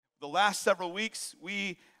The last several weeks,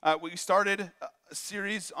 we started a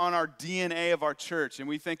series on our DNA of our church, and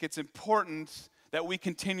we think it's important that we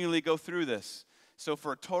continually go through this. So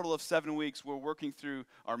for a total of 7 weeks, we're working through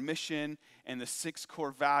our mission and the 6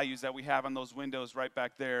 core values that we have on those windows right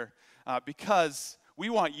back there, because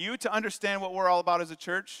we want you to understand what we're all about as a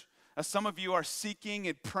church. Some of you are seeking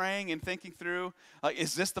and praying and thinking through,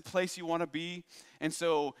 is this the place you want to be? And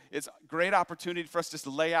so it's a great opportunity for us just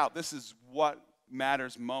to lay out, this is what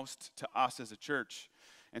matters most to us as a church.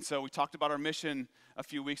 And so we talked about our mission a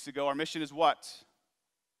few weeks ago. Our mission is what?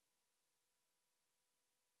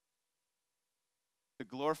 To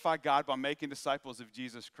glorify God by making disciples of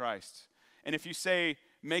Jesus Christ. And if you say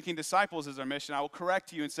making disciples is our mission, I will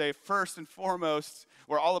correct you and say first and foremost,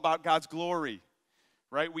 we're all about God's glory.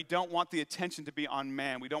 Right? We don't want the attention to be on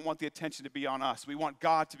man. We don't want the attention to be on us. We want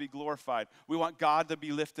God to be glorified. We want God to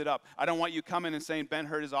be lifted up. I don't want you coming and saying, Ben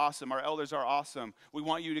Hurt is awesome. Our elders are awesome. We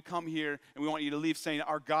want you to come here and we want you to leave saying,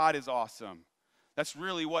 our God is awesome. That's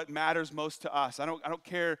really what matters most to us. I don't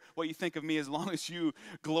care what you think of me as long as you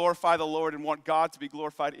glorify the Lord and want God to be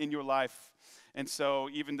glorified in your life. And so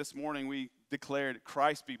even this morning we declared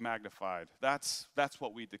Christ be magnified. That's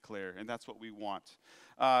what we declare, and that's what we want.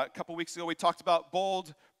 A couple weeks ago we talked about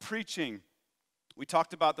bold preaching. We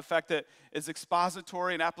talked about the fact that it's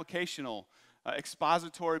expository and applicational.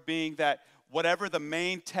 Expository being that whatever the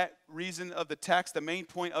main reason of the text, the main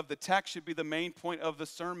point of the text should be the main point of the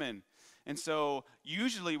sermon. And so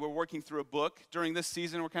usually we're working through a book. During this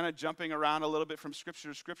season, we're kind of jumping around a little bit from scripture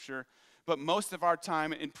to scripture. But most of our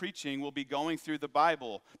time in preaching will be going through the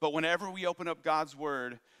Bible. But whenever we open up God's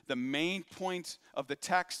Word, the main point of the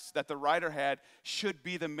text that the writer had should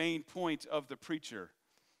be the main point of the preacher.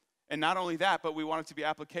 And not only that, but we want it to be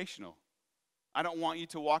applicational. I don't want you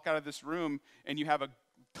to walk out of this room and you have a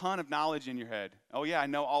ton of knowledge in your head. Oh yeah, I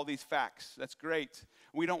know all these facts. That's great.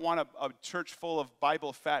 We don't want a church full of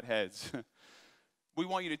Bible fatheads. We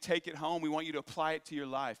want you to take it home. We want you to apply it to your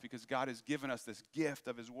life because God has given us this gift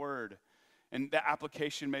of His Word. And that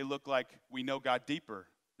application may look like we know God deeper.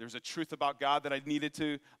 There's a truth about God that I needed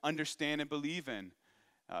to understand and believe in.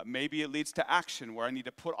 Maybe it leads to action where I need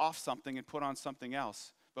to put off something and put on something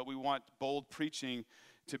else. But we want bold preaching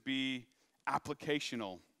to be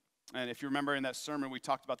applicational. And if you remember in that sermon, we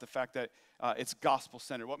talked about the fact that it's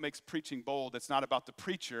gospel-centered. What makes preaching bold? It's not about the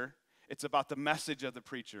preacher. It's about the message of the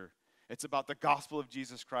preacher. It's about the gospel of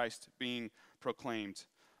Jesus Christ being proclaimed.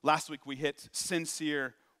 Last week, we hit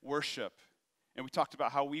sincere worship. And we talked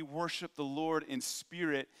about how we worship the Lord in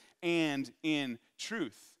spirit and in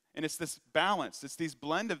truth. And it's this balance. It's this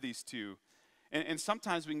blend of these two. And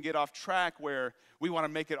sometimes we can get off track where we want to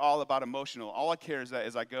make it all about emotional. All I care is that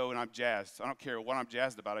as I go and I'm jazzed. I don't care what I'm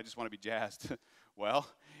jazzed about. I just want to be jazzed. Well,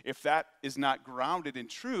 if that is not grounded in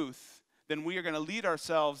truth, then we are going to lead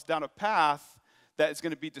ourselves down a path that is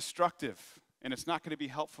going to be destructive. And it's not going to be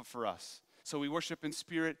helpful for us. So we worship in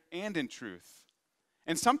spirit and in truth.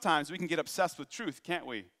 And sometimes we can get obsessed with truth, can't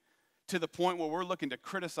we? To the point where we're looking to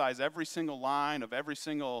criticize every single line of every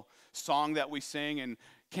single song that we sing. And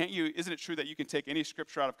isn't it true that you can take any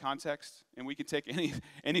scripture out of context? And we can take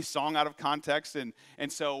any song out of context.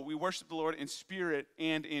 And so we worship the Lord in spirit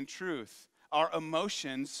and in truth. Our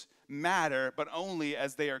emotions matter, but only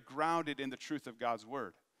as they are grounded in the truth of God's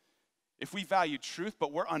Word. If we value truth,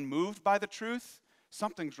 but we're unmoved by the truth,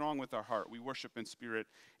 something's wrong with our heart. We worship in spirit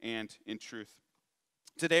and in truth.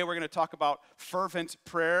 Today we're going to talk about fervent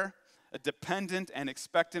prayer, a dependent and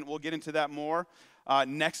expectant. We'll get into that more.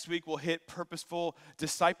 Next week we'll hit purposeful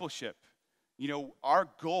discipleship. You know, our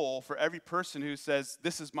goal for every person who says,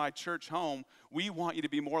 this is my church home, we want you to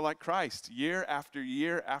be more like Christ year after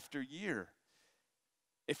year after year.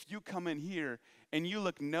 If you come in here and you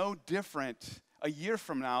look no different a year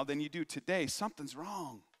from now than you do today, something's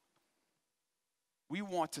wrong. We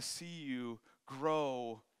want to see you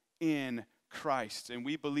grow in Christ, and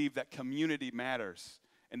we believe that community matters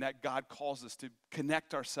and that God calls us to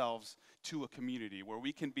connect ourselves to a community where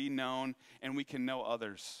we can be known and we can know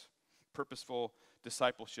others. Purposeful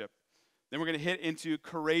discipleship. Then we're going to hit into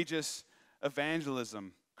courageous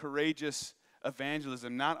evangelism. Courageous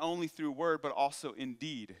evangelism, not only through word but also in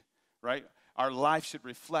deed, right? Our life should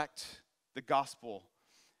reflect the gospel.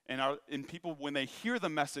 And people, when they hear the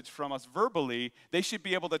message from us verbally, they should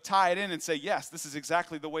be able to tie it in and say, yes, this is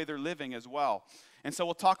exactly the way they're living as well. And so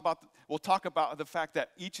we'll talk about the fact that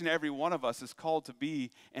each and every one of us is called to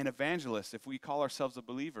be an evangelist. If we call ourselves a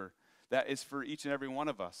believer, that is for each and every one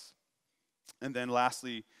of us. And then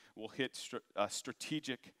lastly, we'll hit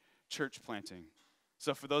strategic church planting.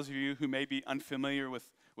 So for those of you who may be unfamiliar with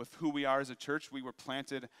with who we are as a church. We were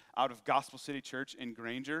planted out of Gospel City Church in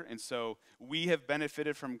Granger, and so we have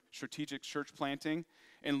benefited from strategic church planting.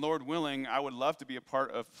 And Lord willing, I would love to be a part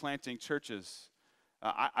of planting churches.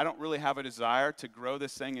 I don't really have a desire to grow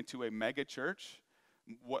this thing into a mega church.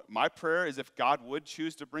 What my prayer is, if God would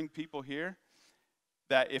choose to bring people here,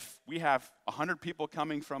 that if we have 100 people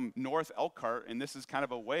coming from North Elkhart, and this is kind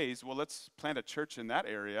of a ways, well, let's plant a church in that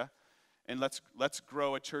area, and let's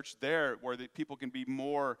grow a church there where the people can be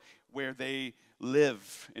more where they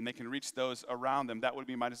live, and they can reach those around them. That would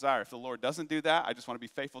be my desire. If the Lord doesn't do that, I just want to be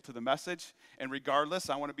faithful to the message, and regardless,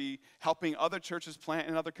 I want to be helping other churches plant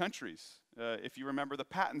in other countries. If you remember the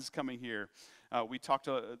Pattons coming here, we talked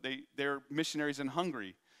to, they're missionaries in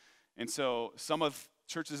Hungary, and so some of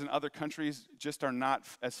churches in other countries just are not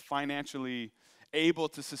as financially able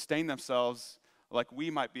to sustain themselves like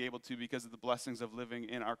we might be able to because of the blessings of living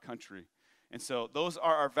in our country. And so those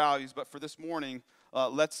are our values. But for this morning,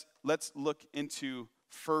 let's look into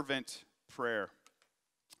fervent prayer.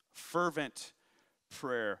 Fervent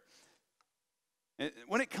prayer. And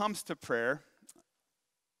when it comes to prayer,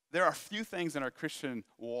 there are few things in our Christian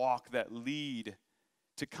walk that lead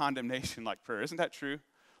to condemnation like prayer. Isn't that true?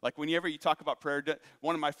 Like whenever you talk about prayer,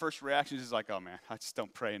 one of my first reactions is like, oh man, I just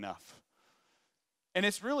don't pray enough. And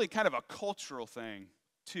it's really kind of a cultural thing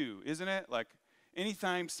too, isn't it? Like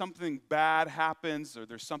anytime something bad happens or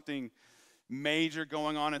there's something major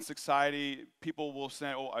going on in society, people will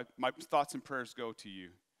say, oh, my thoughts and prayers go to you.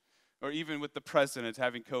 Or even with the president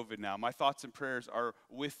having COVID now, my thoughts and prayers are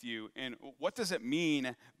with you. And what does it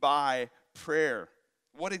mean by prayer?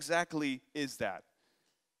 What exactly is that?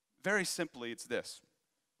 Very simply, it's this.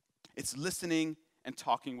 It's listening and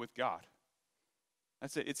talking with God.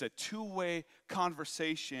 That's it. It's a two-way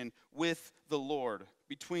conversation with the Lord,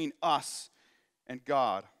 between us and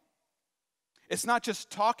God. It's not just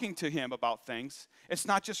talking to him about things. It's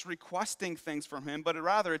not just requesting things from him, but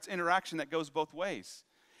rather it's interaction that goes both ways.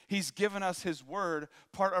 He's given us his word.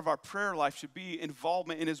 Part of our prayer life should be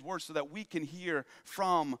involvement in his word so that we can hear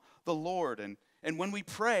from the Lord. And when we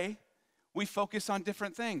pray, we focus on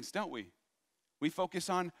different things, don't we? We focus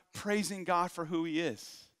on praising God for who he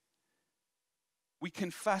is. We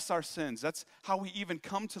confess our sins. That's how we even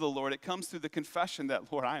come to the Lord. It comes through the confession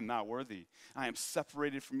that, Lord, I am not worthy. I am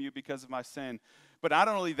separated from you because of my sin. But not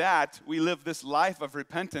only that, we live this life of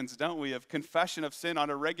repentance, don't we? Of confession of sin on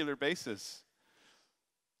a regular basis.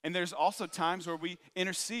 And there's also times where we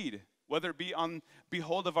intercede, whether it be on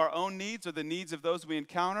behold of our own needs or the needs of those we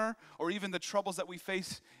encounter, or even the troubles that we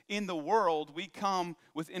face in the world. We come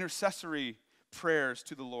with intercessory prayers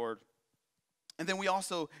to the Lord. And then we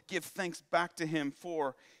also give thanks back to him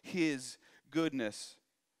for his goodness.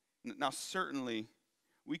 Now, certainly,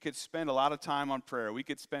 we could spend a lot of time on prayer. We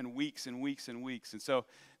could spend weeks and weeks and weeks. And so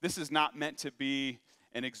this is not meant to be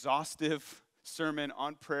an exhaustive sermon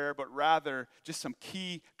on prayer, but rather just some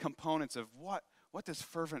key components of what does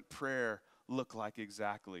fervent prayer look like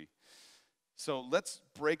exactly. So let's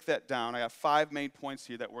break that down. I have 5 main points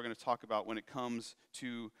here that we're going to talk about when it comes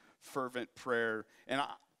to fervent prayer. And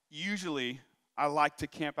usually I like to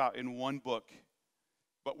camp out in one book,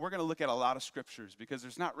 but we're going to look at a lot of scriptures because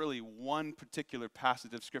there's not really one particular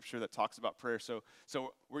passage of scripture that talks about prayer. So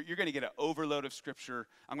you're going to get an overload of scripture.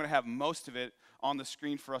 I'm going to have most of it on the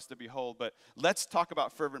screen for us to behold, but let's talk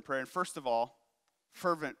about fervent prayer. And first of all,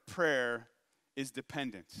 fervent prayer is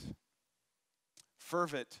dependent.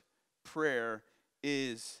 Fervent prayer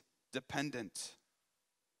is dependent.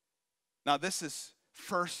 Now, this is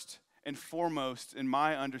first and foremost, in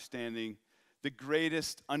my understanding, the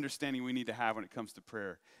greatest understanding we need to have when it comes to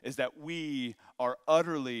prayer is that we are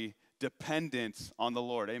utterly dependent on the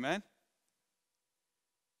Lord. Amen?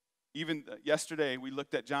 Even yesterday, we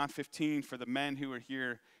looked at John 15 for the men who were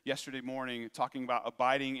here yesterday morning talking about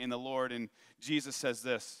abiding in the Lord, and Jesus says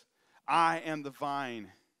this, I am the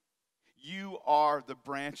vine, you are the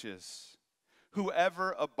branches.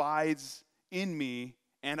 Whoever abides in me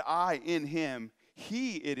and I in him,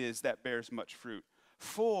 he it is that bears much fruit.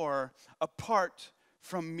 For apart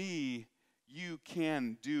from me, you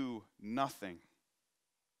can do nothing.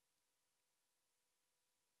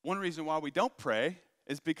 One reason why we don't pray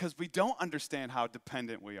is because we don't understand how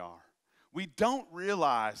dependent we are. We don't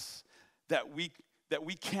realize that we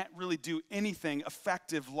can't really do anything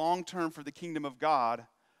effective long-term for the kingdom of God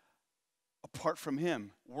apart from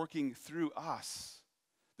him working through us.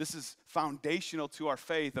 This is foundational to our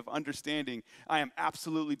faith of understanding I am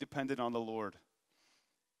absolutely dependent on the Lord.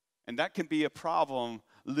 And that can be a problem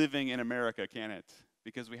living in America, can it?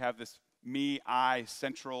 Because we have this me, I,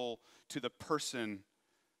 central to the person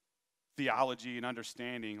theology and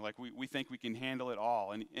understanding. Like we think we can handle it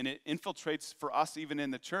all. And it infiltrates for us even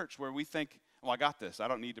in the church where we think, well, I got this. I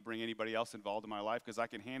don't need to bring anybody else involved in my life because I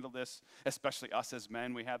can handle this, especially us as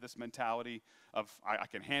men. We have this mentality of I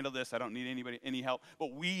can handle this. I don't need any help.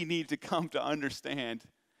 But we need to come to understand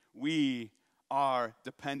we are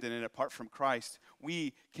dependent, and apart from Christ,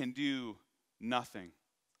 we can do nothing.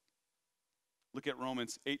 Look at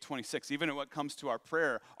Romans 8:26. Even when it comes to our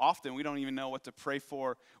prayer, often we don't even know what to pray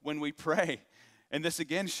for when we pray. And this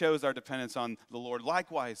again shows our dependence on the Lord.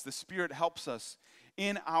 Likewise, the Spirit helps us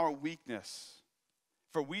in our weakness.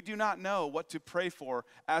 For we do not know what to pray for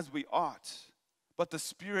as we ought, but the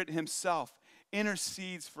Spirit himself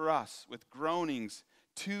intercedes for us with groanings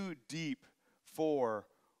too deep for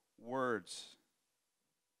words.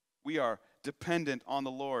 We are dependent on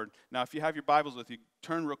the Lord. Now, if you have your Bibles with you,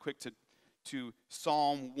 turn real quick to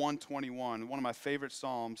Psalm 121, one of my favorite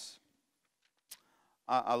Psalms.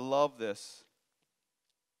 I love this.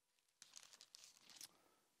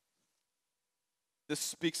 This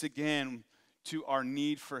speaks again to our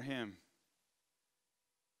need for him.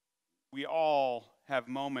 We all have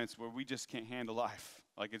moments where we just can't handle life.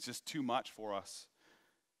 Like it's just too much for us.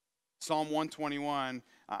 Psalm 121,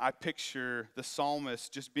 I picture the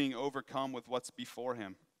psalmist just being overcome with what's before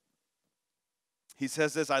him. He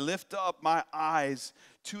says this, I lift up my eyes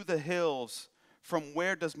to the hills. From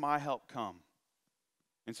where does my help come?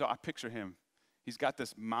 And so I picture him. He's got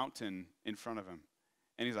this mountain in front of him.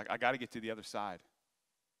 And he's like, I got to get to the other side.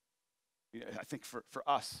 I think for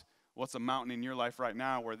us, what's a mountain in your life right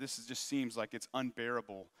now where just seems like it's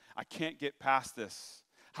unbearable? I can't get past this.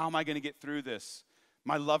 How am I going to get through this?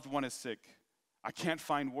 My loved one is sick. I can't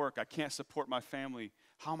find work. I can't support my family.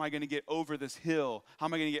 How am I going to get over this hill? How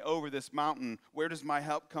am I going to get over this mountain? Where does my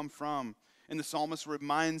help come from? And the psalmist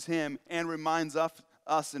reminds him and reminds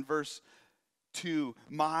us in verse 2,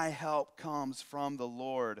 my help comes from the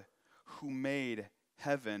Lord who made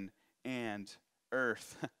heaven and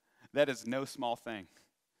earth. That is no small thing.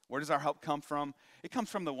 Where does our help come from? It comes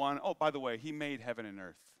from the one, oh, by the way, he made heaven and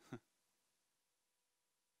earth.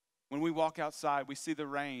 When we walk outside, we see the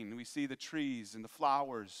rain, we see the trees and the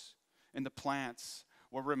flowers and the plants.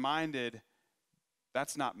 We're reminded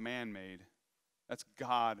that's not man-made, that's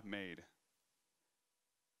God-made.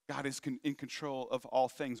 God is in control of all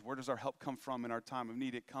things. Where does our help come from in our time of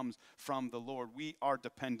need? It comes from the Lord. We are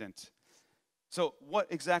dependent. So what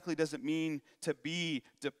exactly does it mean to be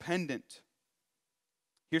dependent?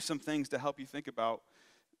 Here's some things to help you think about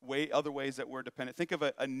other ways that we're dependent. Think of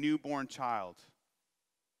a newborn child.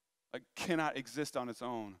 It cannot exist on its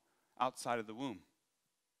own outside of the womb.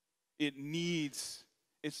 It needs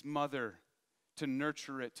its mother to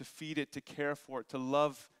nurture it, to feed it, to care for it, to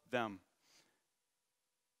love them.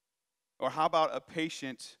 Or how about a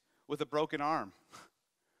patient with a broken arm?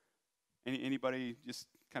 Anybody just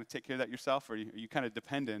kind of take care of that yourself, or are you kind of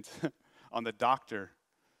dependent on the doctor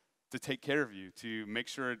to take care of you, to make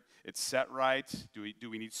sure it's set right? Do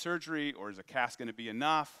we need surgery, or is a cast going to be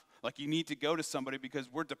enough? Like you need to go to somebody because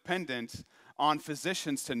we're dependent on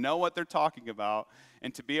physicians to know what they're talking about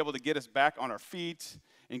and to be able to get us back on our feet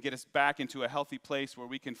and get us back into a healthy place where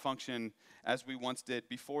we can function as we once did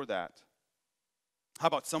before that. How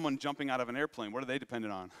about someone jumping out of an airplane? What are they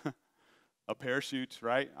dependent on? A parachute,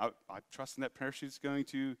 right? I trust in that parachute's going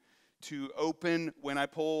to open when I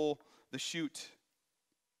pull the chute.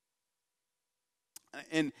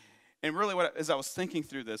 And really, as I was thinking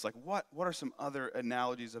through this, like what are some other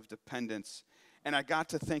analogies of dependence? And I got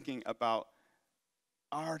to thinking about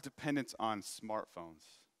our dependence on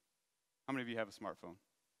smartphones. How many of you have a smartphone?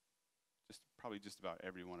 Probably just about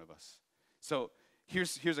every one of us. So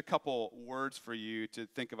here's a couple words for you to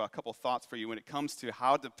think about, a couple thoughts for you when it comes to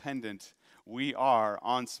how dependent we are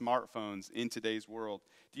on smartphones in today's world.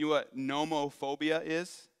 Do you know what nomophobia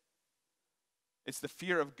is? It's the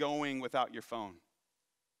fear of going without your phone.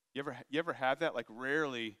 You ever have that? Like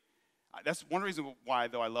rarely. That's one reason why,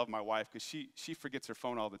 though, I love my wife, because she forgets her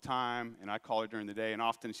phone all the time, and I call her during the day, and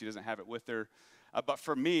often she doesn't have it with her. But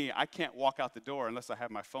for me, I can't walk out the door unless I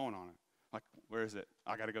have my phone on it. Like, where is it?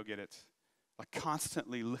 I got to go get it. Like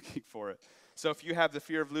constantly looking for it. So if you have the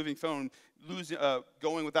fear of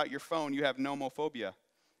going without your phone, you have nomophobia.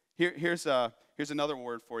 Here's another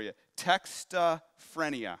word for you: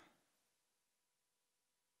 textophrenia.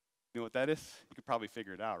 You know what that is? You could probably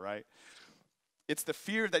figure it out, right? It's the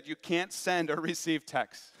fear that you can't send or receive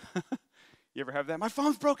texts. You ever have that? My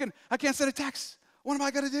phone's broken. I can't send a text. What am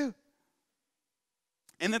I going to do?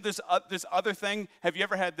 And then there's other thing. Have you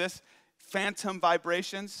ever had this? Phantom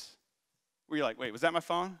vibrations. Where you're like, wait, was that my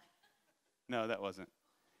phone? No, that wasn't.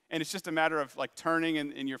 And it's just a matter of like turning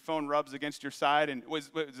and your phone rubs against your side. And was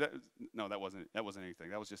that, no, that wasn't anything.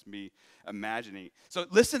 That was just me imagining. So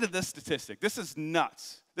listen to this statistic. This is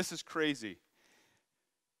nuts. This is crazy.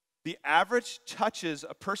 The average touches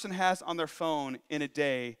a person has on their phone in a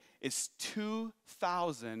day is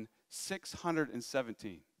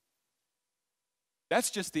 2,617.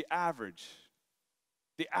 That's just the average.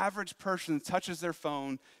 The average person touches their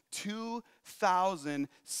phone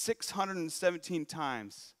 2,617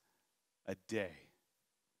 times a day.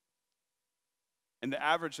 And the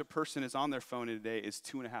average a person is on their phone in a day is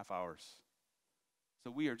 2.5 hours.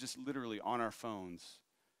 So we are just literally on our phones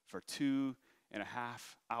for 2.5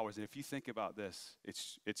 hours. And if you think about this,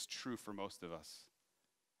 it's true for most of us.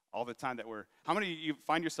 All the time that how many of you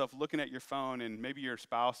find yourself looking at your phone and maybe your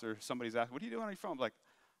spouse or somebody's asking, what are you doing on your phone? I'm like,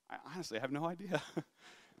 I honestly have no idea.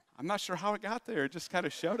 I'm not sure how it got there. It just kind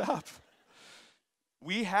of showed up.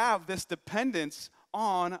 We have this dependence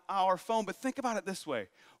on our phone. But think about it this way.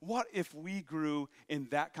 What if we grew in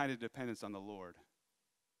that kind of dependence on the Lord?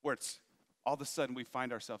 Where it's all of a sudden we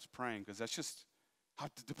find ourselves praying, because that's just how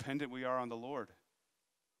dependent we are on the Lord.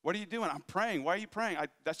 What are you doing? I'm praying. Why are you praying?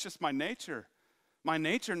 That's just my nature. My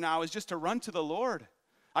nature now is just to run to the Lord.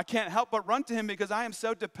 I can't help but run to him because I am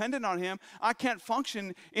so dependent on him. I can't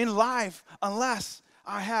function in life unless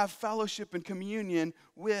I have fellowship and communion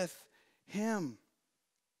with him.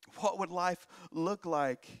 What would life look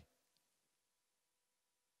like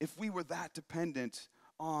if we were that dependent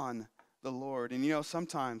on the Lord? And you know,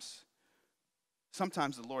 sometimes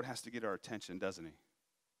the Lord has to get our attention, doesn't he?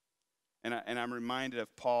 And I'm reminded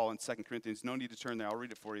of Paul in 2 Corinthians. No need to turn there. I'll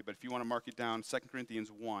read it for you. But if you want to mark it down, 2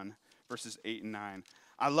 Corinthians 1, verses 8 and 9.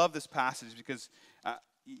 I love this passage because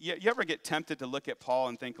you ever get tempted to look at Paul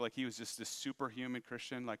and think like he was just this superhuman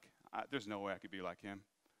Christian? Like, there's no way I could be like him.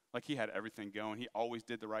 Like, he had everything going. He always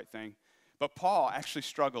did the right thing. But Paul actually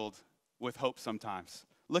struggled with hope sometimes.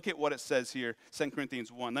 Look at what it says here, 2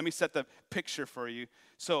 Corinthians 1. Let me set the picture for you.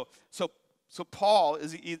 So Paul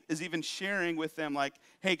is even sharing with them like,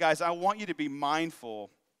 hey, guys, I want you to be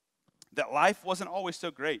mindful that life wasn't always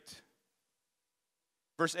so great.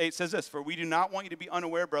 Verse 8 says this, for we do not want you to be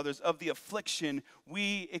unaware, brothers, of the affliction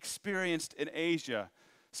we experienced in Asia.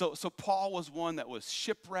 So Paul was one that was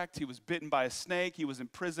shipwrecked. He was bitten by a snake. He was in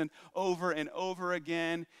prison over and over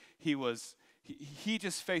again. He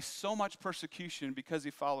just faced so much persecution because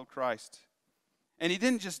he followed Christ. And he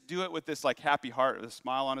didn't just do it with this like happy heart with a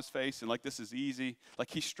smile on his face and like this is easy.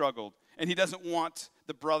 Like, he struggled. And he doesn't want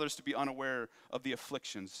the brothers to be unaware of the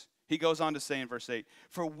afflictions. He goes on to say in verse 8,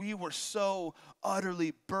 for we were so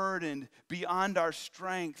utterly burdened beyond our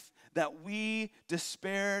strength that we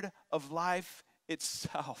despaired of life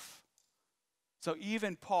itself. So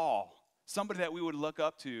even Paul, somebody that we would look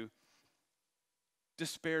up to,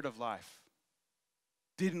 despaired of life.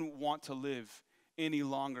 Didn't want to live any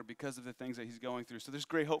longer because of the things that he's going through. So there's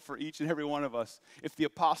great hope for each and every one of us. If the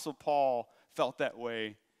Apostle Paul felt that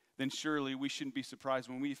way, then surely we shouldn't be surprised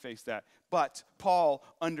when we face that. But Paul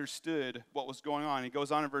understood what was going on. He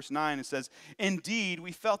goes on in verse 9 and says, indeed,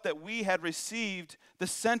 we felt that we had received the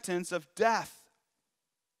sentence of death.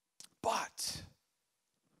 But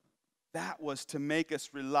that was to make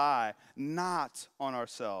us rely not on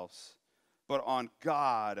ourselves, but on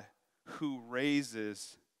God who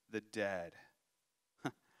raises the dead.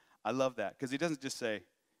 I love that, because he doesn't just say,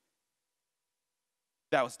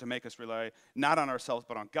 that was to make us rely not on ourselves,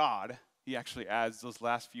 but on God. He actually adds those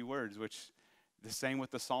last few words, which the same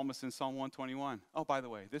with the psalmist in Psalm 121. Oh, by the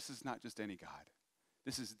way, this is not just any God.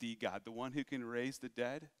 This is the God, the one who can raise the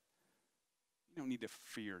dead. You don't need to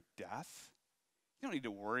fear death. You don't need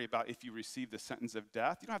to worry about if you receive the sentence of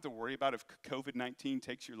death. You don't have to worry about if COVID-19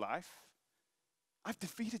 takes your life. I've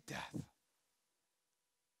defeated death.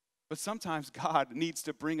 But sometimes God needs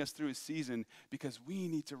to bring us through a season because we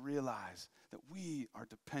need to realize that we are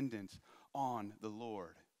dependent on the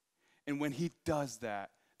Lord. And when he does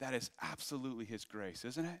that, that is absolutely his grace,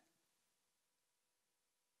 isn't it?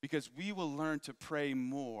 Because we will learn to pray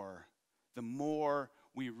more the more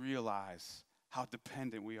we realize how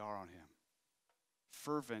dependent we are on him.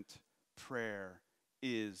 Fervent prayer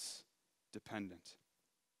is dependent.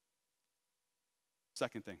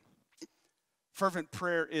 Second thing. Fervent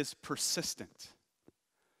prayer is persistent.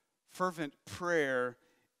 Fervent prayer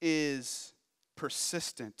is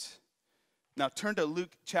persistent. Now turn to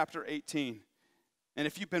Luke chapter 18. And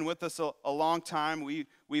if you've been with us a long time,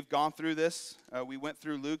 we've gone through this. We went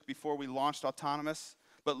through Luke before we launched Autonomous.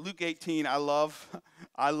 But Luke 18, I love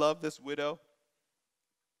this widow.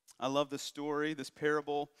 I love this story, this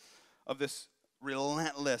parable of this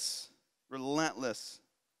relentless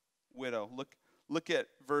widow. Look at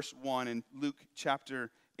verse 1 in Luke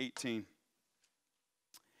chapter 18.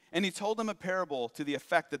 And he told them a parable to the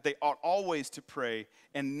effect that they ought always to pray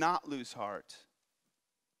and not lose heart.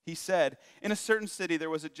 He said, in a certain city there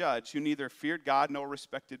was a judge who neither feared God nor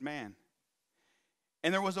respected man.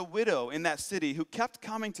 And there was a widow in that city who kept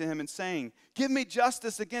coming to him and saying, give me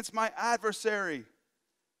justice against my adversary.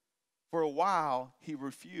 For a while he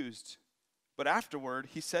refused. But afterward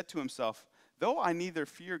he said to himself, though I neither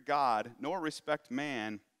fear God nor respect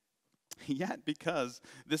man, yet because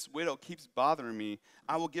this widow keeps bothering me,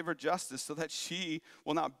 I will give her justice so that she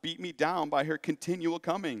will not beat me down by her continual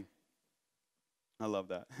coming. I love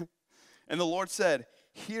that. And the Lord said,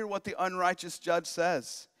 hear what the unrighteous judge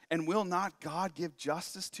says. And will not God give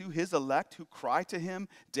justice to his elect who cry to him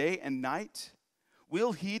day and night?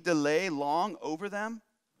 Will he delay long over them?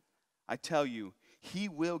 I tell you, he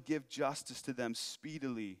will give justice to them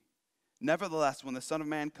speedily. Nevertheless, when the Son of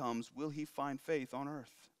Man comes, will he find faith on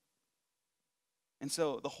earth? And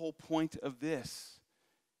so the whole point of this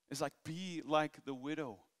is like, be like the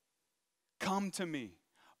widow. Come to me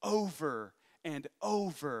over and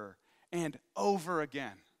over and over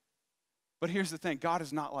again. But here's the thing, God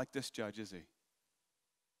is not like this judge, is he?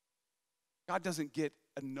 God doesn't get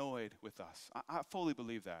annoyed with us. I fully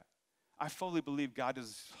believe that. I fully believe God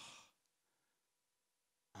does.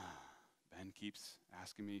 Ben keeps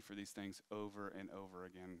asking me for these things over and over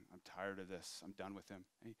again. I'm tired of this. I'm done with him.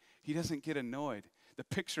 He doesn't get annoyed. The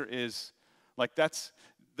picture is like that's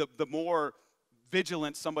the more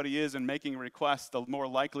vigilant somebody is in making requests, the more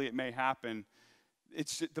likely it may happen.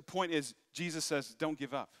 The point is, Jesus says, don't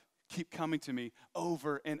give up. Keep coming to me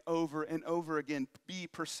over and over and over again. Be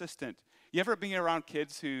persistent. You ever been around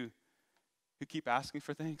kids who keep asking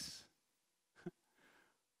for things?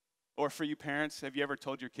 Or for you parents, have you ever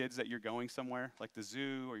told your kids that you're going somewhere, like the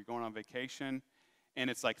zoo, or you're going on vacation, and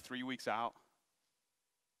it's like 3 weeks out?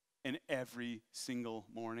 And every single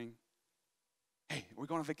morning, hey, are we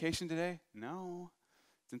going on vacation today? No.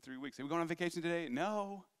 It's in 3 weeks. Are we going on vacation today?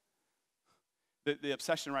 No. The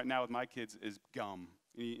obsession right now with my kids is gum.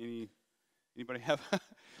 Anybody have,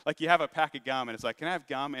 like you have a pack of gum and it's like, can I have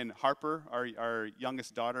gum? And Harper, our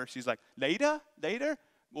youngest daughter, she's like, later?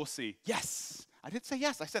 We'll see. Yes. I didn't say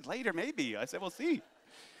yes. I said later, maybe. I said, we'll see.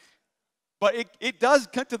 But it does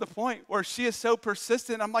get to the point where she is so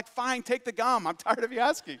persistent. I'm like, fine, take the gum. I'm tired of you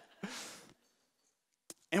asking.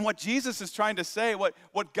 And what Jesus is trying to say,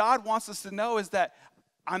 what God wants us to know is that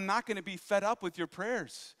I'm not going to be fed up with your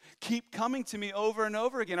prayers. Keep coming to me over and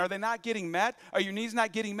over again. Are they not getting met? Are your needs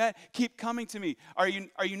not getting met? Keep coming to me. Are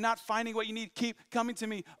you not finding what you need? Keep coming to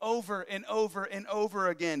me over and over and over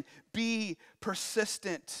again. Be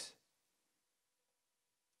persistent.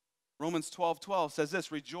 Romans 12:12 says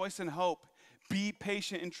this, rejoice in hope. Be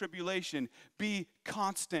patient in tribulation. Be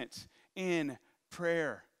constant in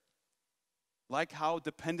prayer. Like how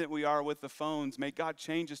dependent we are with the phones, may God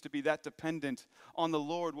change us to be that dependent on the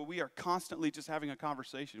Lord where we are constantly just having a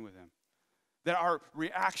conversation with him. That our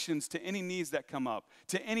reactions to any needs that come up,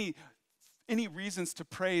 to any reasons to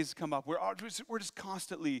praise come up, we're just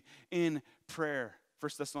constantly in prayer.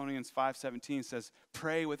 1 Thessalonians 5:17 says,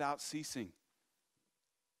 pray without ceasing.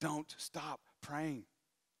 Don't stop praying.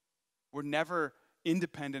 We're never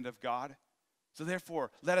independent of God. So therefore,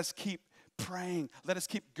 let us keep praying. Let us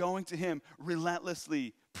keep going to him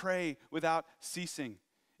relentlessly. Pray without ceasing.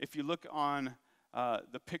 If you look on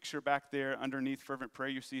the picture back there underneath Fervent Prayer,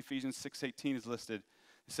 you see Ephesians 6:18 is listed.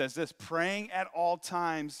 It says this, praying at all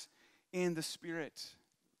times in the Spirit.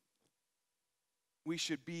 We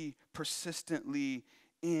should be persistently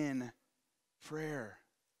in prayer.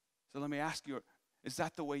 So let me ask you, is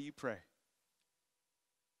that the way you pray?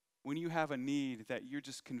 When you have a need that you're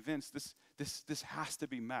just convinced this has to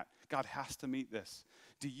be met, God has to meet this,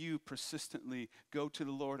 do you persistently go to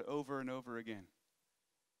the Lord over and over again?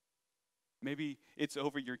 Maybe it's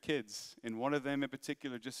over your kids, and one of them in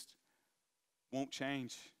particular just won't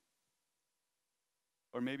change.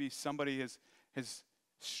 Or maybe somebody has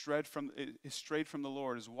strayed from the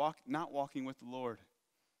Lord, is not walking with the Lord.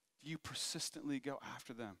 Do you persistently go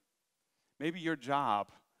after them? Maybe your job,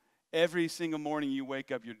 every single morning you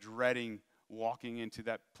wake up, you're dreading walking into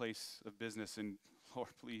that place of business, and Lord,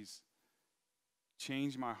 please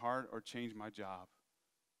change my heart or change my job.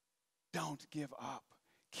 Don't give up.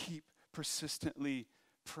 Keep persistently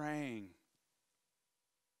praying.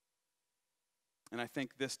 And I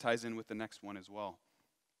think this ties in with the next one as well.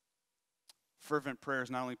 Fervent prayer is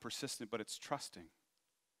not only persistent, but it's trusting.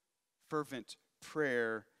 Fervent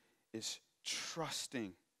prayer is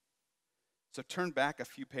trusting. So turn back a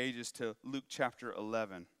few pages to Luke chapter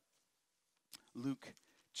 11. Luke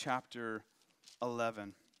chapter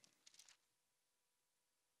 11.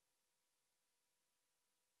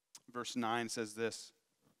 Verse 9 says this,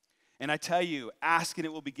 "And I tell you, ask and it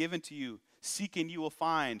will be given to you. Seek and you will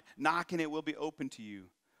find. Knock and it will be opened to you.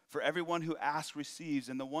 For everyone who asks receives,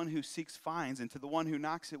 and the one who seeks finds, and to the one who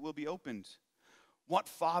knocks it will be opened. What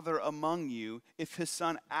father among you, if his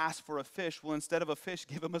son asks for a fish, will instead of a fish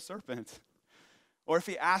give him a serpent? Or if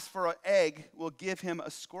he asks for an egg, will give him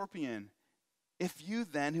a scorpion? If you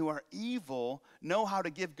then, who are evil, know how to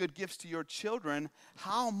give good gifts to your children,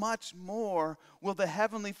 how much more will the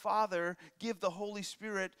Heavenly Father give the Holy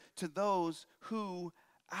Spirit to those who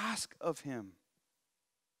ask of him?"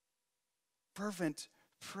 Fervent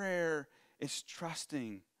prayer is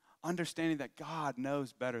trusting, understanding that God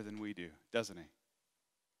knows better than we do, doesn't he?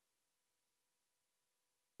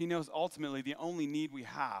 He knows ultimately the only need we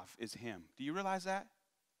have is him. Do you realize that?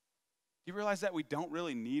 Do you realize that we don't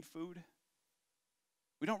really need food?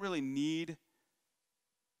 We don't really need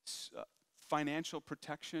financial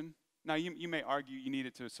protection. Now, you may argue you need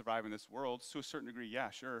it to survive in this world. To a certain degree,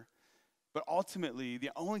 yeah, sure. But ultimately,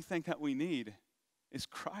 the only thing that we need is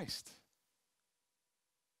Christ.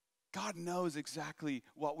 God knows exactly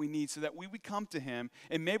what we need so that we come to him,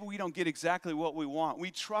 and maybe we don't get exactly what we want.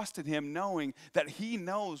 We trust in him knowing that he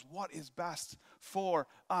knows what is best for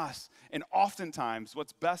us. And oftentimes,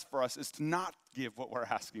 what's best for us is to not give what we're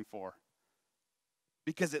asking for,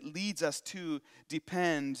 because it leads us to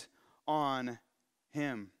depend on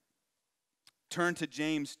him. Turn to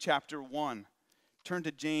James chapter 1. Turn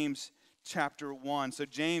to James chapter 1. So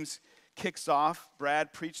James kicks off.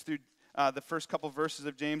 Brad preached through the first couple verses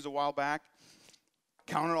of James a while back.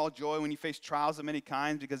 Count it all joy when you face trials of many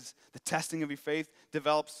kinds, because the testing of your faith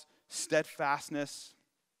develops steadfastness.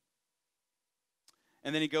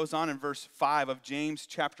 And then he goes on in verse 5 of James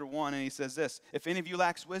chapter 1, and he says this, "If any of you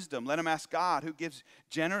lacks wisdom, let him ask God, who gives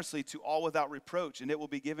generously to all without reproach, and it will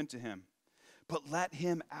be given to him. But let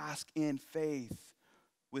him ask in faith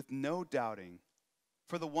with no doubting.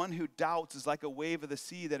 For the one who doubts is like a wave of the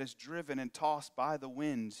sea that is driven and tossed by the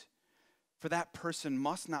wind. For that person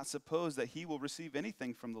must not suppose that he will receive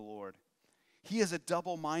anything from the Lord. He is a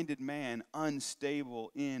double-minded man,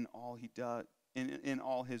 unstable in all he does, in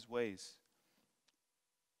all his ways."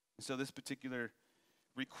 So this particular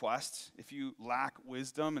request, if you lack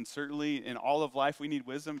wisdom, and certainly in all of life we need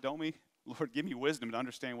wisdom, don't we? Lord, give me wisdom to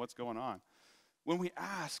understand what's going on. When we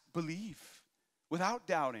ask, believe without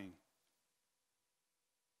doubting.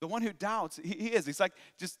 The one who doubts, he's like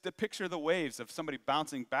just the picture of the waves of somebody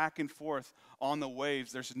bouncing back and forth on the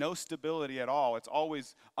waves. There's no stability at all. It's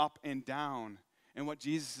always up and down. And what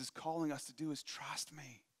Jesus is calling us to do is trust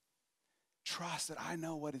me. Trust that I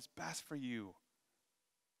know what is best for you.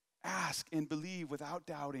 Ask and believe without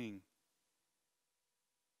doubting.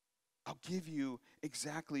 I'll give you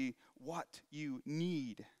exactly what you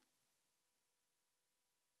need.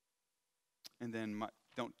 And then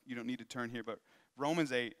you don't need to turn here, but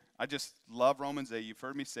Romans 8, I just love Romans 8. You've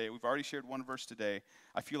heard me say it. We've already shared one verse today.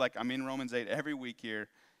 I feel like I'm in Romans 8 every week here,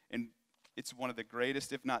 and it's one of the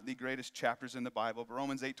greatest, if not the greatest chapters in the Bible. But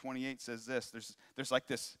Romans 8:28 says this. There's like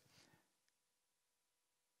this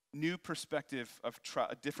new perspective of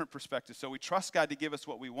a different perspective. So we trust God to give us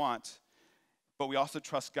what we want, but we also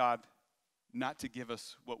trust God not to give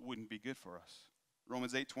us what wouldn't be good for us.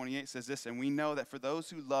 Romans 8:28 says this, "And we know that for those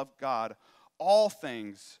who love God, all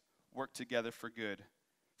things work together for good,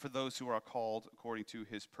 for those who are called according to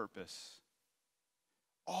his purpose."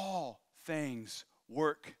 All things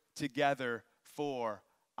work together for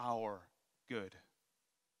our good.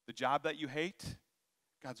 The job that you hate,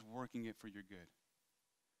 God's working it for your good.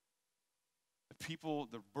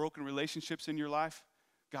 The broken relationships in your life,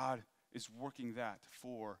 God is working that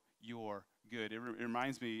for your good. It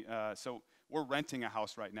reminds me, so we're renting a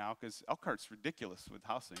house right now because Elkhart's ridiculous with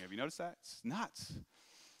housing. Have you noticed that? It's nuts.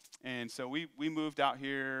 And so we moved out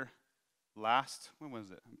here last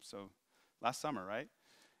summer, right?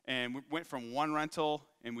 And we went from one rental,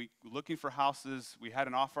 and we looking for houses. We had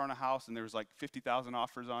an offer on a house, and there was like 50,000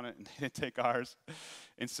 offers on it, and they didn't take ours.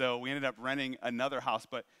 And so we ended up renting another house.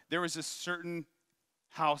 But there was this certain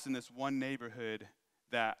house in this one neighborhood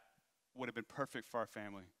that would have been perfect for our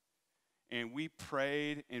family. And we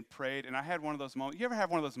prayed and prayed, and I had one of those moments. You ever have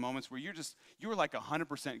one of those moments where you were like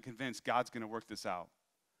 100% convinced God's going to work this out?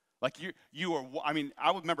 Like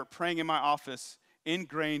I would remember praying in my office in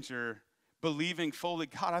Granger, believing fully,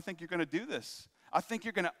 God, I think you're going to do this. I think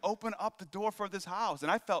you're going to open up the door for this house.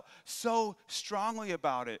 And I felt so strongly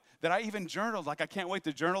about it that I even journaled, like I can't wait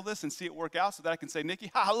to journal this and see it work out so that I can say,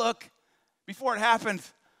 Nikki, look, before it happened.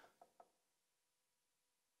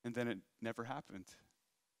 And then it never happened.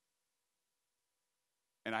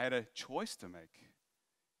 And I had a choice to make.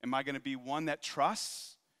 Am I going to be one that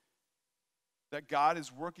trusts that God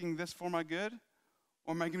is working this for my good?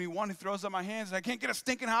 Or am I going to be one who throws up my hands and I can't get a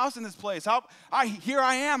stinking house in this place? Here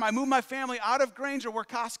I am. I moved my family out of Granger where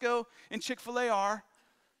Costco and Chick-fil-A are.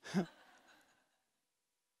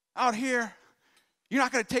 Out here. You're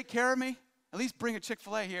not going to take care of me? At least bring a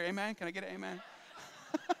Chick-fil-A here. Amen? Can I get an amen?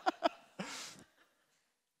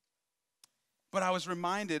 But I was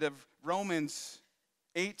reminded of Romans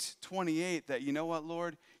 8:28 that, you know what,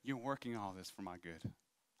 Lord? You're working all this for my good.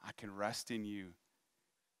 I can rest in you.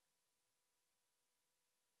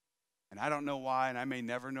 And I don't know why, and I may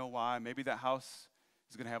never know why. Maybe that house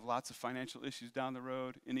is going to have lots of financial issues down the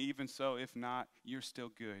road. And even so, if not, you're still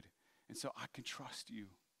good. And so I can trust you.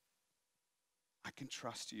 I can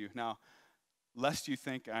trust you. Now, lest you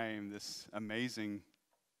think I am this amazing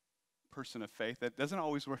person of faith, that doesn't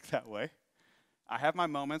always work that way. I have my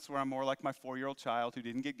moments where I'm more like my 4-year-old child who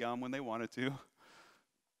didn't get gum when they wanted to.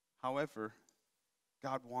 However,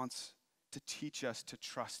 God wants to teach us to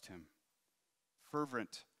trust him.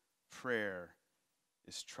 Fervent prayer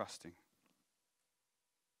is trusting.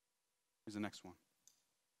 Here's the next one.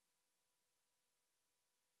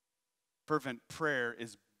 Fervent prayer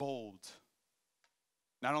is bold.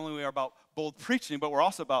 Not only are we about bold preaching, but we're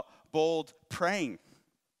also about bold praying.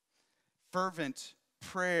 Fervent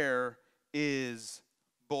prayer is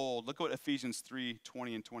bold. Look at what Ephesians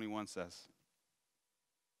 3:20 and 21 says.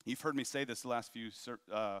 You've heard me say this the last few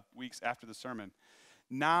weeks after the sermon.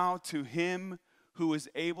 Now to him who is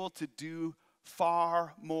able to do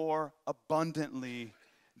far more abundantly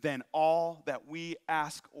than all that we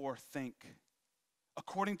ask or think,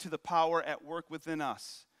 according to the power at work within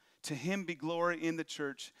us, to him be glory in the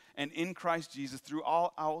church and in Christ Jesus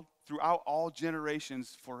throughout all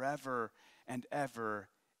generations, forever and ever.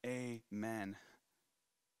 Amen.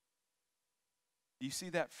 Do you see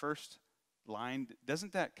that first line?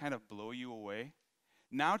 Doesn't that kind of blow you away?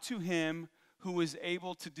 Now to him who is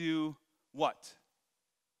able to do what?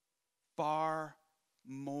 Far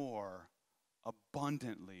more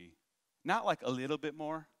abundantly. Not like a little bit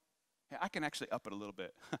more. Hey, I can actually up it a little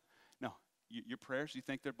bit. No, your prayers, you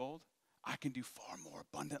think they're bold? I can do far more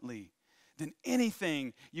abundantly than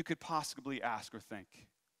anything you could possibly ask or think.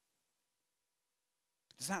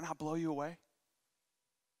 Does that not blow you away?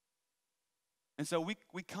 And so we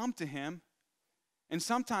come to him, and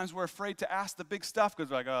sometimes we're afraid to ask the big stuff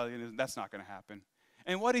because we're like, oh, that's not going to happen.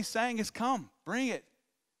 And what he's saying is, come, bring it.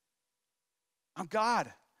 I'm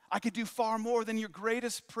God. I could do far more than your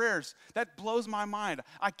greatest prayers. That blows my mind.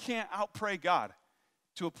 I can't outpray God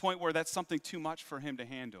to a point where that's something too much for him to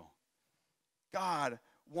handle. God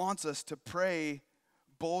wants us to pray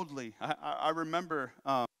boldly. I remember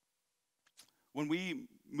when we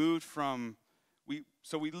moved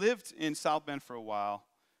we lived in South Bend for a while,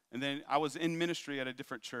 and then I was in ministry at a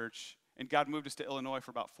different church, and God moved us to Illinois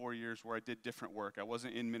for about 4 years where I did different work. I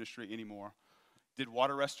wasn't in ministry anymore. Did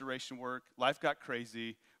water restoration work. Life got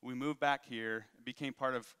crazy. We moved back here, became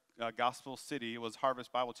part of Gospel City. It was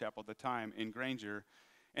Harvest Bible Chapel at the time in Granger,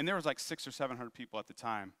 and there was like 600 or 700 people at the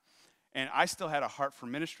time. And I still had a heart for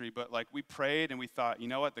ministry, but like we prayed and we thought, you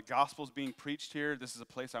know what, the gospel's being preached here. This is a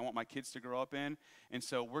place I want my kids to grow up in. And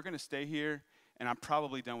so we're going to stay here, and I'm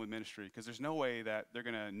probably done with ministry because there's no way that they're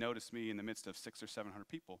going to notice me in the midst of 600 or 700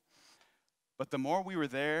 people. But the more we were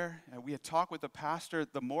there and we had talked with the pastor,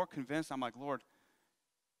 the more convinced I'm like, Lord,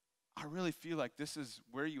 I really feel like this is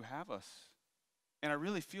where you have us. And I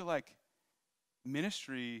really feel like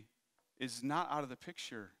ministry is not out of the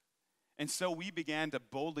picture. And so we began to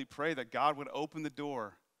boldly pray that God would open the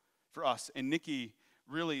door for us. And Nikki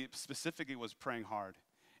really specifically was praying hard.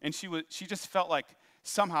 And she just felt like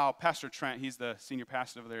somehow Pastor Trent, he's the senior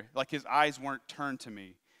pastor over there, like his eyes weren't turned to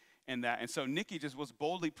me in that. And so Nikki just was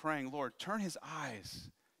boldly praying, Lord, turn his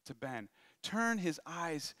eyes to Ben. Turn his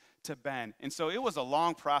eyes to Ben. And so it was a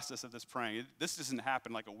long process of this praying. This doesn't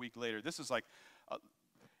happen like a week later. This was like,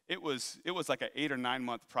 it was like an 8 or 9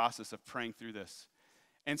 month process of praying through this.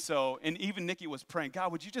 And even Nikki was praying,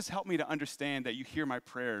 God, would you just help me to understand that you hear my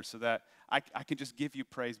prayers so that I can just give you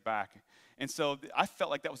praise back. And so I felt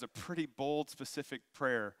like that was a pretty bold, specific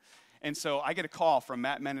prayer. And so I get a call from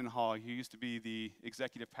Matt Mendenhall, who used to be the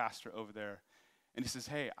executive pastor over there. And he says,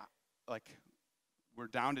 hey, we're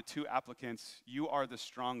down to 2 applicants. You are the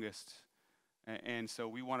strongest. And so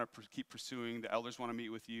we want to keep pursuing. The elders want to meet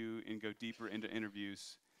with you and go deeper into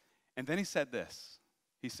interviews. And then he said this.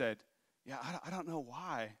 He said, yeah, I don't know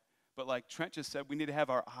why, but like Trent just said, we need to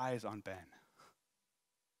have our eyes on Ben.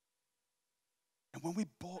 And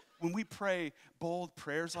when we pray bold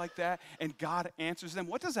prayers like that and God answers them,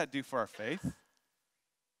 what does that do for our faith?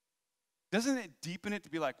 Doesn't it deepen it to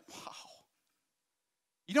be like, wow,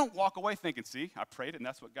 You don't walk away thinking, see, I prayed it and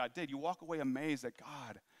that's what God did. You walk away amazed that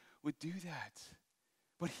God would do that.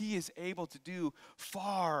 But he is able to do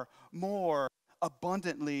far more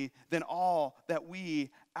abundantly than all that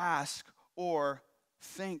we ask or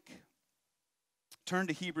think. Turn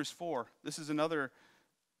to Hebrews 4. This is another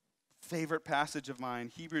favorite passage of mine.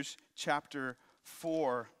 Hebrews chapter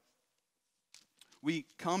 4. We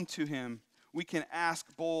come to him. We can ask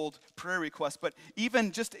bold prayer requests, but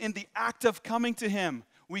even just in the act of coming to him,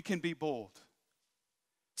 we can be bold.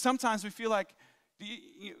 Sometimes we feel like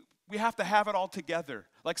we have to have it all together.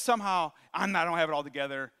 Like somehow, I don't have it all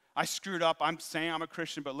together. I screwed up. I'm saying I'm a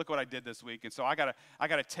Christian, but look what I did this week. And so I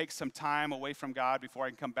gotta take some time away from God before I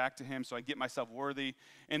can come back to him so I get myself worthy.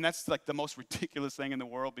 And that's like the most ridiculous thing in the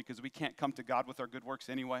world because we can't come to God with our good works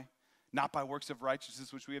anyway. Not by works of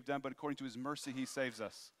righteousness which we have done, but according to his mercy he saves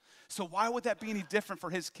us. So why would that be any different for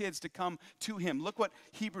his kids to come to him? Look what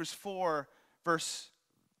Hebrews 4, verse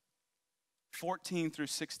 14 through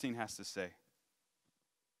 16 has to say.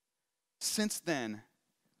 Since then,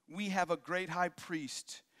 we have a great high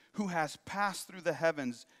priest who has passed through the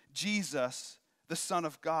heavens, Jesus, the Son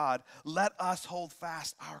of God. Let us hold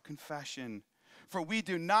fast our confession. For we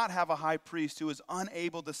do not have a high priest who is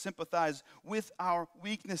unable to sympathize with our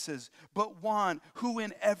weaknesses, but one who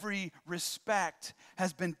in every respect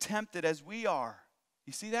has been tempted as we are.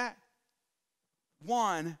 You see that?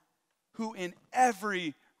 One who in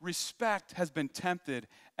every respect has been tempted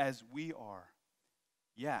as we are,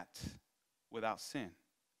 yet without sin.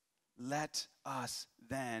 Let us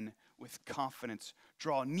then with confidence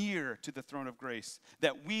draw near to the throne of grace,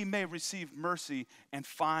 that we may receive mercy and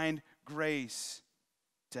find grace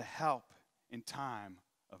to help in time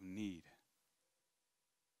of need.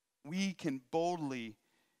 We can boldly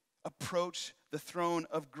approach the throne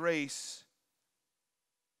of grace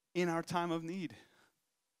in our time of need.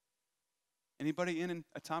 Anybody in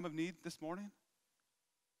a time of need this morning?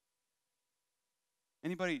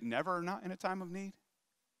 Anybody never not in a time of need?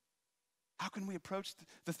 How can we approach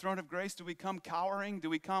the throne of grace? Do we come cowering? Do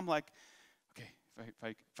we come like, okay,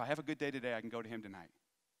 if I have a good day today, I can go to him tonight?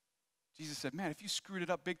 Jesus said, man, if you screwed it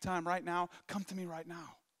up big time right now, come to me right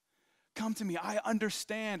now. Come to me. I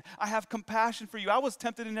understand. I have compassion for you. I was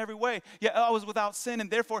tempted in every way, yet I was without sin, and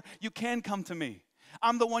therefore you can come to me.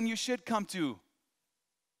 I'm the one you should come to.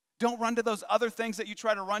 Don't run to those other things that you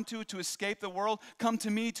try to run to escape the world. Come to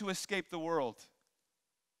me to escape the world.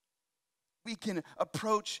 We can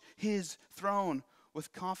approach his throne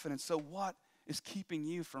with confidence. So what is keeping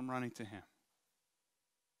you from running to him?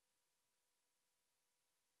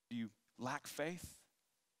 Do you lack faith?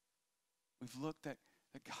 We've looked at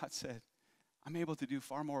that God said, I'm able to do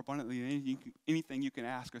far more abundantly than anything you can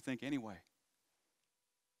ask or think anyway.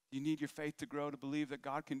 You need your faith to grow to believe that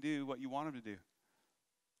God can do what you want him to do.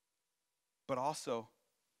 But also,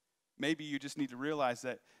 maybe you just need to realize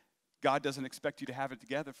that God doesn't expect you to have it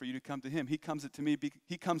together for you to come to him. He comes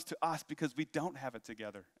to us because we don't have it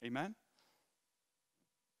together. Amen?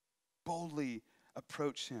 Boldly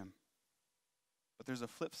approach him. But there's a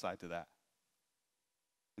flip side to that.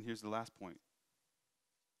 And here's the last point.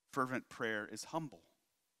 Fervent prayer is humble.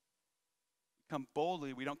 We come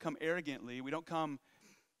boldly. We don't come arrogantly. We don't come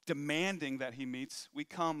demanding that he meets. We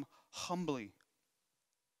come humbly.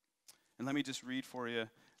 And let me just read for you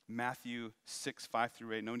Matthew 6, 5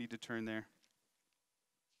 through 8. No need to turn there.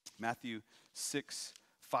 Matthew 6,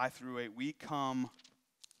 5 through 8. We come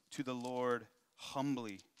to the Lord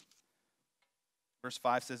humbly. Verse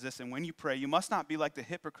 5 says this, and when you pray, you must not be like the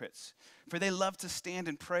hypocrites, for they love to stand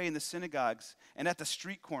and pray in the synagogues and at the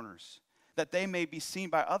street corners, that they may be seen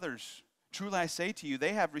by others. Truly I say to you,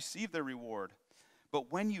 they have received their reward.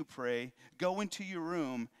 But when you pray, go into your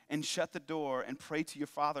room and shut the door and pray to your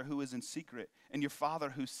Father who is in secret, and your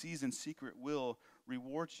Father who sees in secret will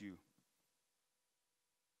reward you.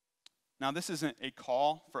 Now, this isn't a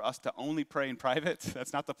call for us to only pray in private.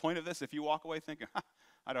 That's not the point of this. If you walk away thinking,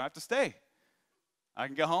 I don't have to stay. I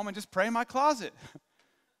can go home and just pray in my closet.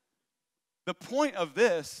 The point of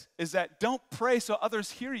this is that don't pray so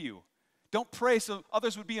others hear you. Don't pray so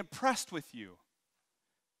others would be impressed with you.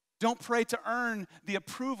 Don't pray to earn the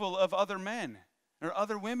approval of other men or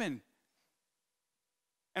other women.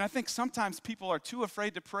 And I think sometimes people are too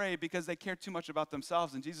afraid to pray because they care too much about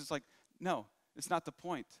themselves. And Jesus is like, no, it's not the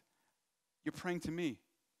point. You're praying to me.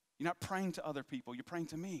 You're not praying to other people. You're praying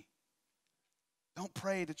to me. Don't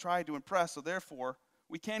pray to try to impress. So therefore,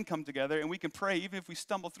 we can come together and we can pray even if we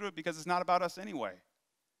stumble through it because it's not about us anyway.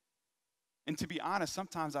 And to be honest,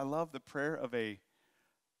 sometimes I love the prayer of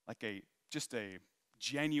just a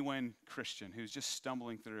genuine Christian who's just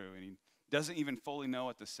stumbling through and he doesn't even fully know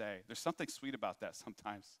what to say. There's something sweet about that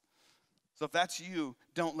sometimes. So if that's you,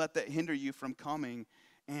 don't let that hinder you from coming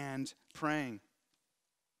and praying.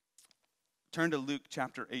 Turn to Luke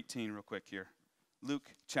chapter 18 real quick here. Luke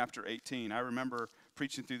chapter 18. I remember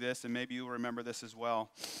preaching through this, and maybe you'll remember this as well.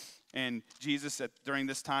 And Jesus, during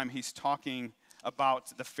this time, he's talking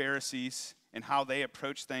about the Pharisees and how they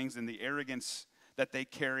approach things and the arrogance that they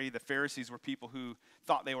carry. The Pharisees were people who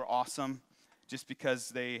thought they were awesome just because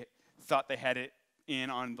they thought they had it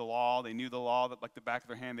in on the law. They knew the law like the back of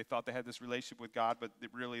their hand. They thought they had this relationship with God, but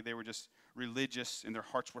really they were just religious and their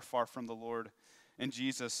hearts were far from the Lord. And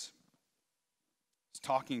Jesus is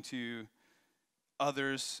talking to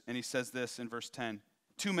others, and he says this in verse 10.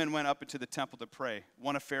 2 men went up into the temple to pray,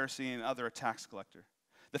 one a Pharisee and the other a tax collector.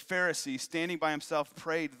 The Pharisee, standing by himself,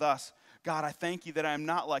 prayed thus, God, I thank you that I am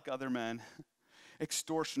not like other men,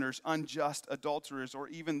 extortioners, unjust, adulterers, or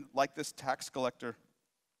even like this tax collector.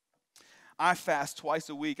 I fast twice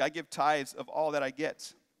a week. I give tithes of all that I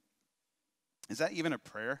get. Is that even a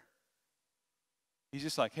prayer? He's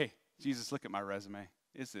just like, hey, Jesus, look at my resume.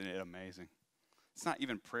 Isn't it amazing? It's not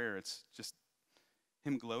even prayer. It's just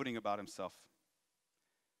him gloating about himself.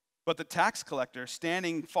 But the tax collector,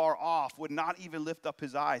 standing far off, would not even lift up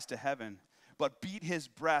his eyes to heaven, but beat his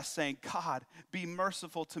breast, saying, God, be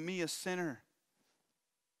merciful to me, a sinner.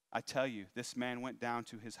 I tell you, this man went down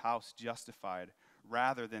to his house justified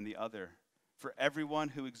rather than the other. For everyone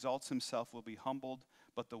who exalts himself will be humbled,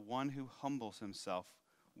 but the one who humbles himself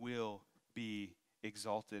will be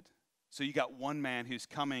exalted. So you got one man who's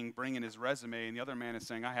coming, bringing his resume, and the other man is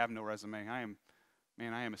saying, I have no resume. I am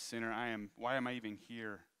a sinner. Why am I even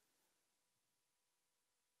here?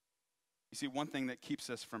 You see, one thing that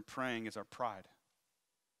keeps us from praying is our pride.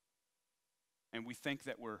 And we think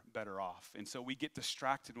that we're better off. And so we get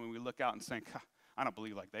distracted when we look out and think, I don't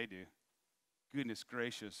believe like they do. Goodness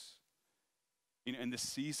gracious. You know, in this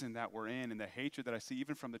season that we're in and the hatred that I see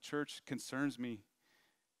even from the church concerns me.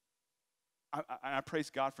 I praise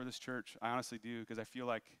God for this church. I honestly do, because I feel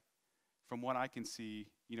like from what I can see,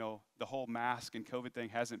 you know, the whole mask and COVID thing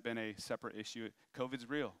hasn't been a separate issue. COVID's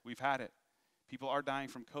real. We've had it. People are dying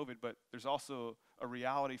from COVID, but there's also a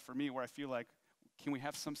reality for me where I feel like, can we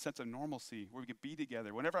have some sense of normalcy where we can be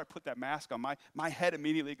together? Whenever I put that mask on, my head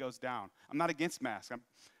immediately goes down. I'm not against masks.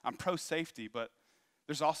 I'm pro-safety, but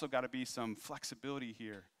there's also got to be some flexibility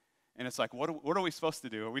here. And it's like, what are we supposed to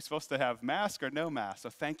do? Are we supposed to have mask or no mask? So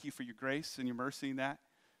thank you for your grace and your mercy in that.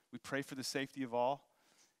 We pray for the safety of all.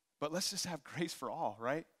 But let's just have grace for all,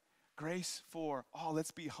 right? Grace for all.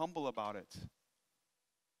 Let's be humble about it.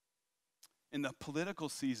 In the political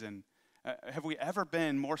season, have we ever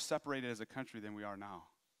been more separated as a country than we are now?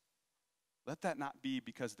 Let that not be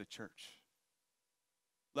because of the church.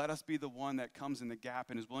 Let us be the one that comes in the gap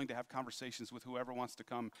and is willing to have conversations with whoever wants to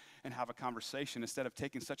come and have a conversation instead of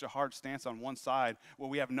taking such a hard stance on one side where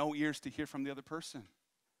we have no ears to hear from the other person.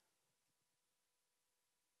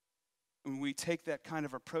 When we take that kind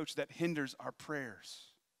of approach, that hinders our prayers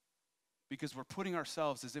because we're putting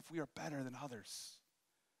ourselves as if we are better than others.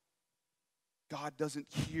 God doesn't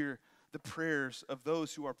hear the prayers of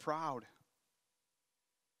those who are proud.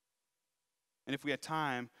 And if we had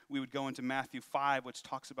time, we would go into Matthew 5, which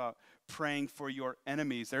talks about praying for your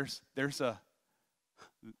enemies. There's a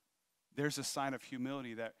sign of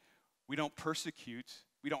humility that we don't persecute.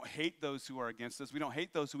 We don't hate those who are against us. We don't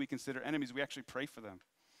hate those who we consider enemies. We actually pray for them.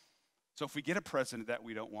 So if we get a president that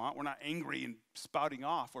we don't want, we're not angry and spouting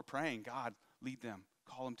off. We're praying, God, lead them.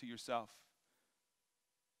 Call them to yourself.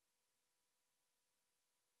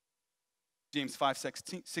 James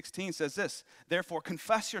 5:16 says this, therefore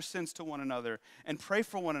confess your sins to one another and pray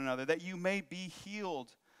for one another that you may be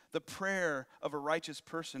healed. The prayer of a righteous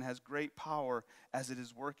person has great power as it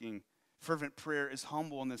is working. Fervent prayer is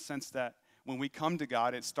humble in the sense that when we come to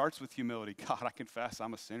God, it starts with humility. God, I confess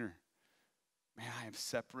I'm a sinner. Man, I am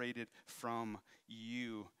separated from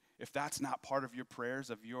you. If that's not part of your prayers,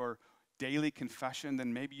 of your daily confession,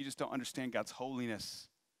 then maybe you just don't understand God's holiness.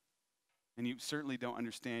 And you certainly don't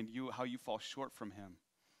understand how you fall short from him.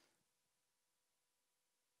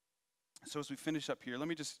 So as we finish up here, let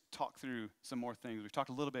me just talk through some more things. We've talked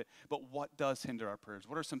a little bit, but what does hinder our prayers?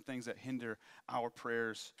 What are some things that hinder our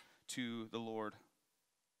prayers to the Lord?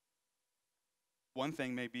 One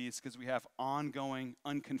thing may be it's because we have ongoing,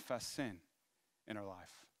 unconfessed sin in our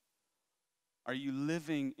life. Are you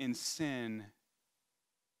living in sin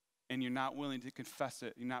and you're not willing to confess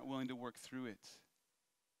it? You're not willing to work through it?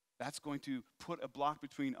 That's going to put a block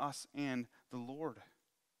between us and the Lord.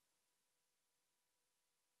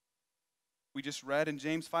 We just read in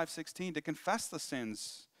James 5:16 to confess the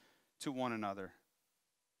sins to one another,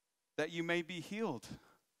 that you may be healed.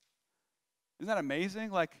 Isn't that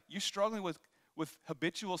amazing? Like, you're struggling with with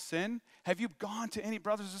habitual sin, have you gone to any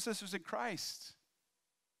brothers or sisters in Christ?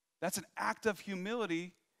 That's an act of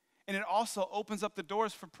humility, and it also opens up the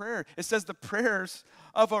doors for prayer. It says the prayers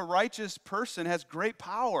of a righteous person has great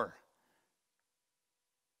power.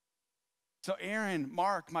 So Aaron,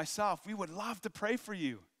 Mark, myself, we would love to pray for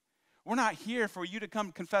you. We're not here for you to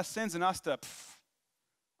come confess sins and us to,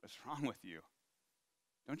 what's wrong with you?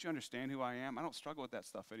 Don't you understand who I am? I don't struggle with that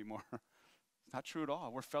stuff anymore. It's not true at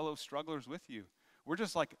all. We're fellow strugglers with you. We're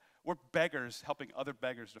beggars helping other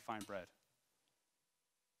beggars to find bread.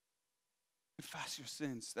 Confess your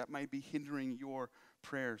sins. That might be hindering your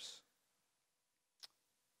prayers.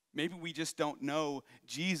 Maybe we just don't know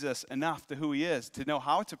Jesus enough to who he is to know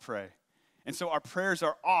how to pray. And so our prayers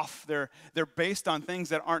are off. They're based on things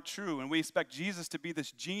that aren't true. And we expect Jesus to be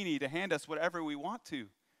this genie to hand us whatever we want to.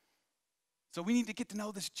 So we need to get to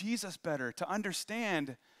know this Jesus better, to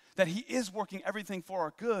understand that he is working everything for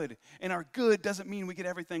our good. And our good doesn't mean we get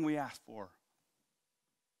everything we ask for.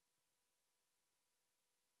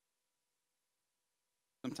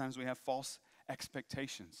 Sometimes we have false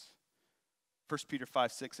expectations. 1 Peter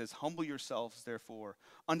 5:6 says, humble yourselves, therefore,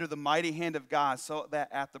 under the mighty hand of God, so that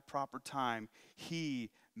at the proper time he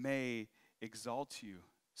may exalt you.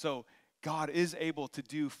 So God is able to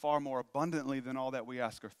do far more abundantly than all that we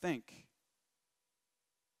ask or think.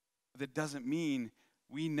 But that doesn't mean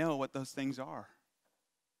we know what those things are.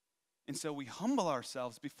 And so we humble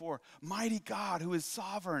ourselves before mighty God who is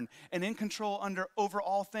sovereign and in control over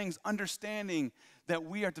all things, understanding that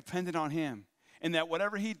we are dependent on him. And that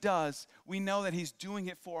whatever he does, we know that he's doing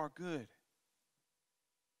it for our good.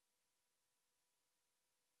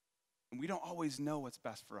 And we don't always know what's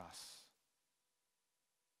best for us.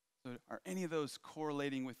 So are any of those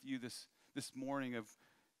correlating with you this morning of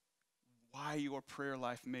why your prayer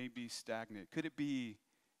life may be stagnant? Could it be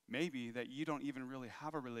maybe that you don't even really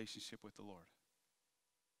have a relationship with the Lord?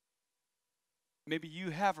 Maybe you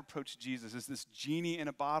have approached Jesus as this genie in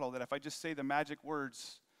a bottle that if I just say the magic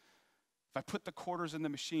words, if I put the quarters in the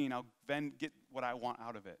machine, I'll then get what I want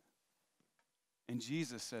out of it. And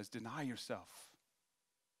Jesus says, deny yourself.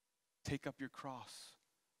 Take up your cross.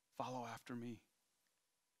 Follow after me.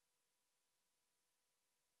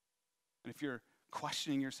 And if you're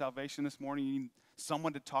questioning your salvation this morning, you need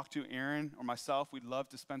someone to talk to, Aaron or myself, we'd love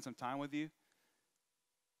to spend some time with you.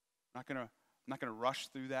 I'm not gonna rush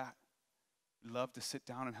through that. We'd love to sit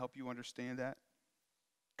down and help you understand that.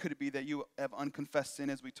 Could it be that you have unconfessed sin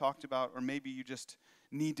as we talked about, or maybe you just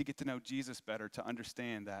need to get to know Jesus better to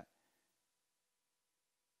understand that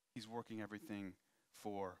he's working everything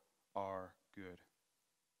for our good.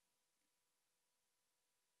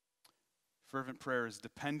 Fervent prayer is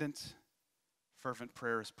dependent. Fervent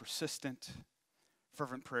prayer is persistent.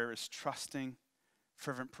 Fervent prayer is trusting.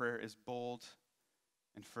 Fervent prayer is bold.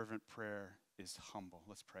 And fervent prayer is humble.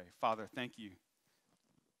 Let's pray. Father, thank you.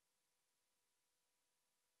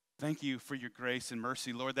 Thank you for your grace and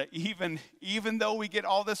mercy, Lord, that even though we get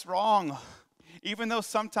all this wrong, even though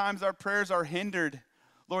sometimes our prayers are hindered,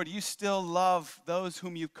 Lord, you still love those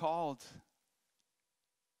whom you've called.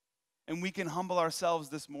 And we can humble ourselves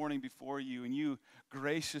this morning before you, and you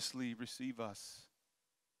graciously receive us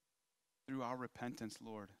through our repentance,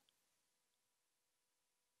 Lord.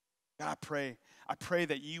 God, I pray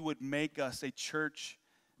that you would make us a church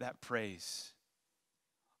that prays.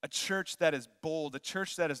 A church that is bold, a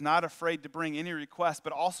church that is not afraid to bring any request,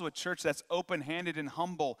 but also a church that's open-handed and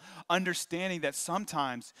humble, understanding that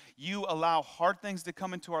sometimes you allow hard things to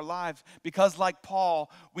come into our lives because, like Paul,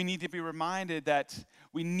 we need to be reminded that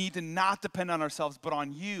we need to not depend on ourselves, but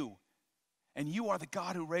on you. And you are the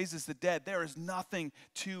God who raises the dead. There is nothing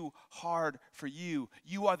too hard for you.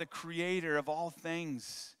 You are the creator of all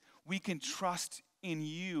things. We can trust in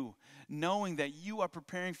you, knowing that you are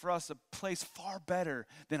preparing for us a place far better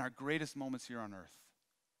than our greatest moments here on earth.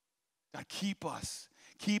 God, keep us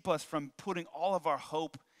from putting all of our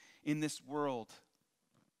hope in this world.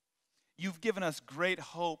 You've given us great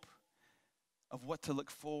hope of what to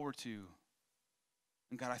look forward to.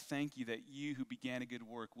 And God, I thank you that you who began a good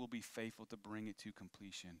work will be faithful to bring it to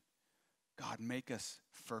completion. God, make us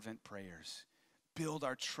fervent prayers. Build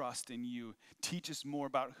our trust in you. Teach us more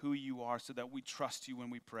about who you are so that we trust you when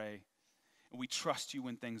we pray. And we trust you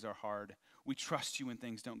when things are hard. We trust you when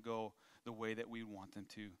things don't go the way that we want them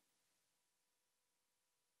to.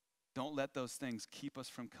 Don't let those things keep us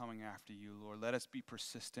from coming after you, Lord. Let us be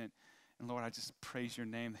persistent. And Lord, I just praise your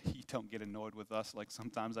name that you don't get annoyed with us like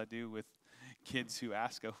sometimes I do with kids who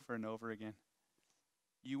ask over and over again.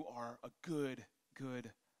 You are a good,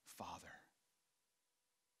 good Father.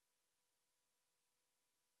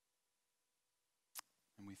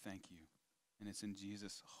 And we thank you. And it's in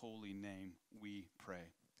Jesus' holy name we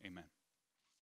pray. Amen.